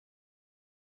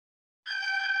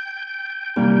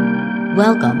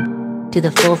Welcome to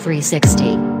the Full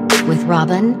 360 with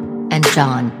Robin and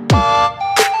John.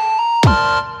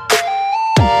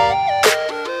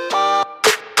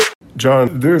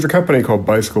 John, there's a company called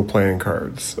Bicycle Playing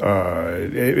Cards.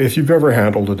 If you've ever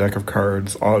handled a deck of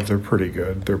cards, odds are pretty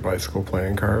good. They're bicycle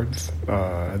playing cards.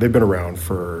 They've been around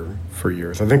for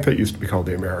years. I think that used to be called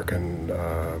the American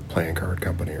Playing Card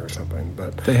Company or something.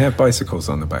 But they have bicycles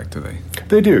on the back, do they?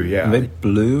 They do, yeah. Are they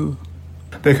blue?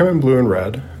 They come in blue and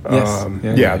red. Yes.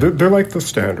 They're like the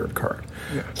standard card.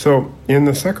 Yeah. So in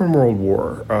the Second World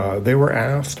War, they were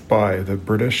asked by the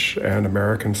British and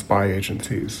American spy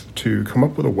agencies to come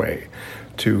up with a way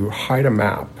to hide a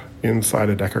map inside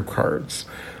a deck of cards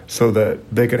so that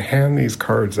they could hand these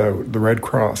cards out, the Red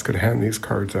Cross could hand these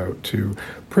cards out to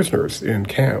prisoners in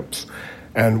camps.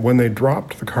 And when they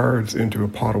dropped the cards into a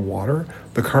pot of water,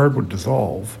 the card would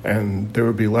dissolve and they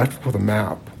would be left with a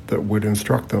map that would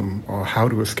instruct them how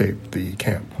to escape the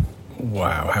camp.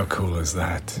 Wow, how cool is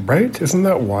that? Right? Isn't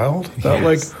that wild?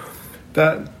 Yes.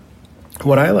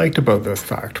 What I liked about this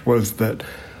fact was that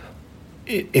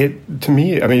it to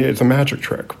me, I mean, it's a magic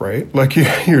trick, right? Like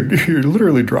you're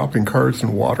literally dropping cards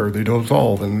in water, they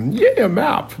dissolve, and a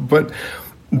map. But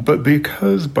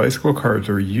because bicycle cards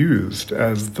are used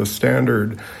as the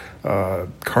standard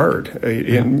card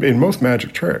in most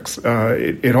magic tricks,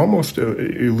 it almost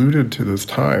alluded to this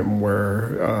time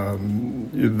where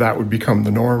that would become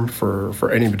the norm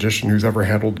for any magician who's ever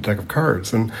handled a deck of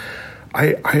cards. And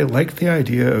I like the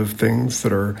idea of things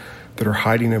that are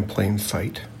hiding in plain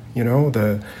sight. You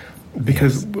know,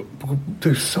 because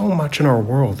there's so much in our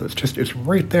world that's it's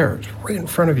right there, it's right in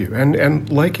front of you. And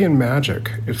like in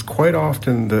magic, it's quite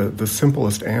often the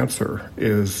simplest answer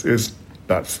is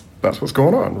that's what's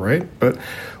going on, right? But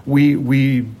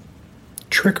we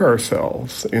trick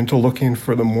ourselves into looking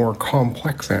for the more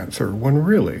complex answer when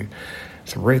really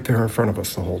it's right there in front of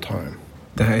us the whole time.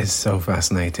 That is so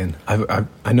fascinating.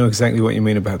 I know exactly what you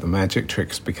mean about the magic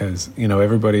tricks because, you know,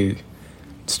 everybody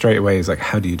straight away is like,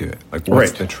 how do you do it? Like,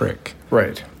 what's the trick?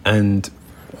 Right. And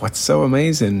what's so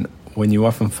amazing when you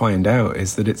often find out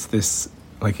is that it's this,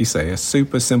 like you say, a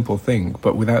super simple thing,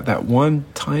 but without that one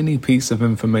tiny piece of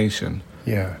information,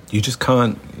 you just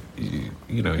can't, you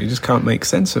just can't make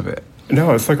sense of it.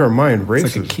 No, it's like our mind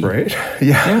races, like right?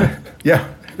 Yeah.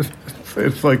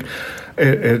 It's like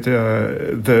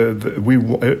we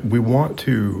want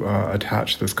to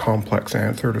attach this complex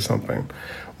answer to something.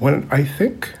 When I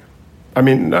think,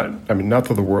 not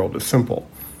that the world is simple,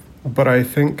 but I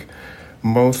think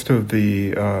most of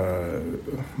the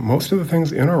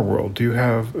things in our world do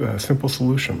have a simple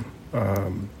solution.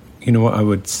 You know what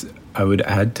I would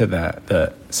add to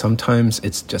that sometimes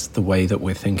it's just the way that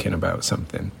we're thinking about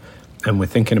something. And we're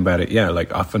thinking about it,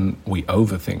 like often we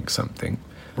overthink something.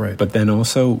 Right. But then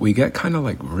also we get kind of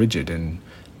like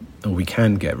we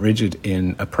can get rigid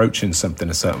in approaching something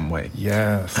a certain way.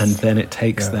 Yes. And then it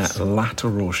takes that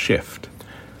lateral shift.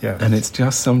 Yes. And it's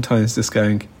just sometimes just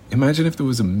going, imagine if there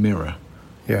was a mirror.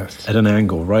 Yes. At an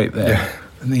angle right there. Yeah.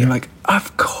 And then you're like,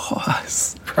 of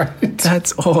course. Right.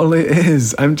 That's all it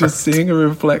is. I'm just seeing a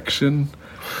reflection.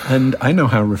 And I know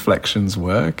how reflections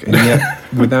work. And yet,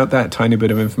 without that tiny bit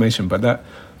of information, but that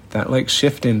like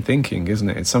shift in thinking, isn't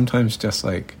it? It's sometimes just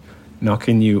like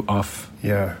knocking you off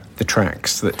the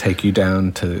tracks that take you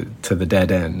down to the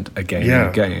dead end again and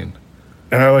again.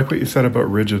 And I like what you said about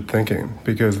rigid thinking,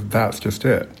 because that's just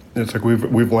it. It's like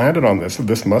we've landed on this.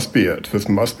 This must be it. This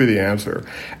must be the answer.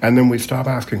 And then we stop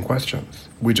asking questions.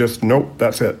 We just, nope,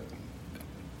 that's it.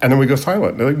 And then we go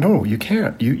silent. They're like, no, you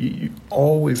can't. You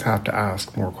always have to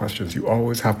ask more questions. You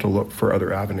always have to look for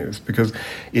other avenues. Because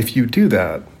if you do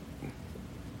that,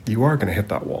 you are going to hit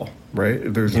that wall, right?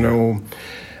 There's no...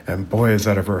 And boy, is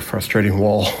that ever a frustrating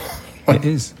wall. It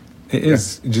is. It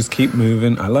is. You just keep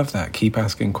moving. I love that. Keep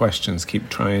asking questions. Keep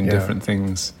trying different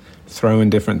things.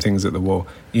 Throwing different things at the wall.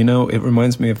 You know, it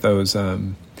reminds me of those,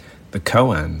 the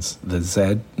koans, the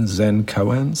Zen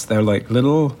koans. They're like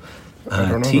little... I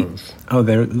don't know those. Oh,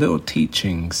 they're little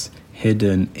teachings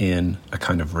hidden in a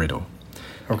kind of riddle.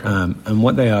 Okay. And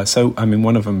what they are... So,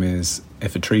 one of them is,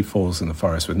 if a tree falls in the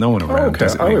forest with no one around,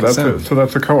 does it make a sound? So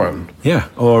that's a koan. Yeah.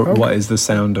 Or what is the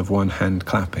sound of one hand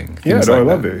clapping? I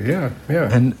love it. Yeah.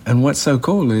 And what's so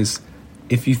cool is,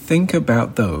 if you think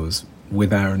about those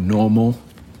with our normal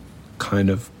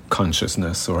kind of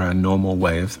consciousness or our normal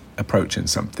way of approaching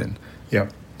something,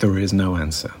 there is no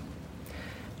answer.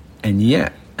 And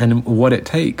yet, and what it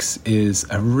takes is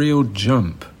a real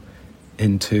jump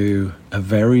into a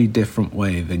very different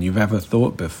way than you've ever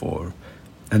thought before.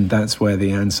 And that's where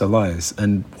the answer lies.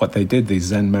 And what they did, these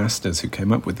Zen masters who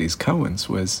came up with these koans,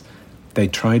 was they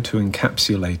tried to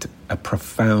encapsulate a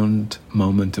profound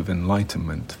moment of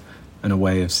enlightenment and a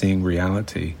way of seeing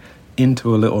reality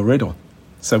into a little riddle.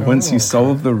 So once you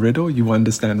solve the riddle, you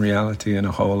understand reality in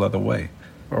a whole other way.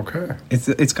 Okay.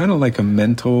 It's kind of like a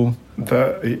mental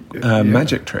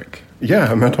magic trick.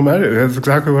 Yeah, a mental magic. That's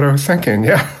exactly what I was thinking.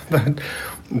 Yeah,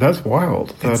 that's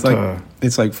wild.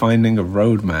 It's like finding a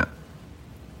roadmap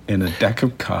in a deck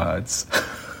of cards.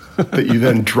 That you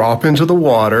then drop into the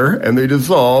water and they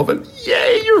dissolve and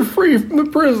yay, you're free from the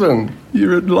prison.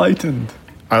 You're enlightened.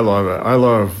 I love it. I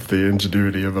love the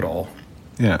ingenuity of it all.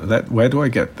 Yeah, where do I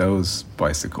get those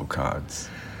bicycle cards?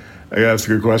 Yeah, that's a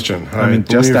good question. I mean,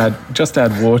 just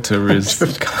add water is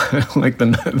kind of like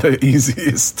the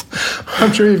easiest.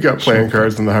 I'm sure you've got playing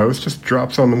cards in the house. Just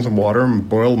drop some in some water and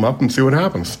boil them up and see what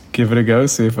happens. Give it a go,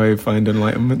 see if I find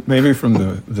enlightenment. Maybe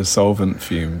from the solvent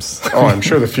fumes. Oh, I'm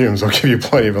sure the fumes will give you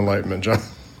plenty of enlightenment, John.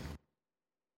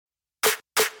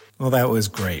 Well, that was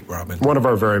great, Robin. One of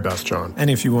our very best, John. And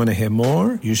if you want to hear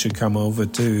more, you should come over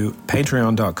to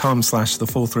patreon.com/the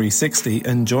full360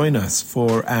 and join us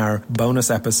for our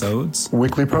bonus episodes,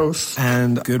 weekly posts,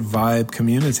 and good vibe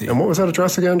community. And what was that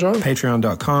address again, John?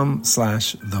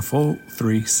 patreon.com/the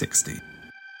full360.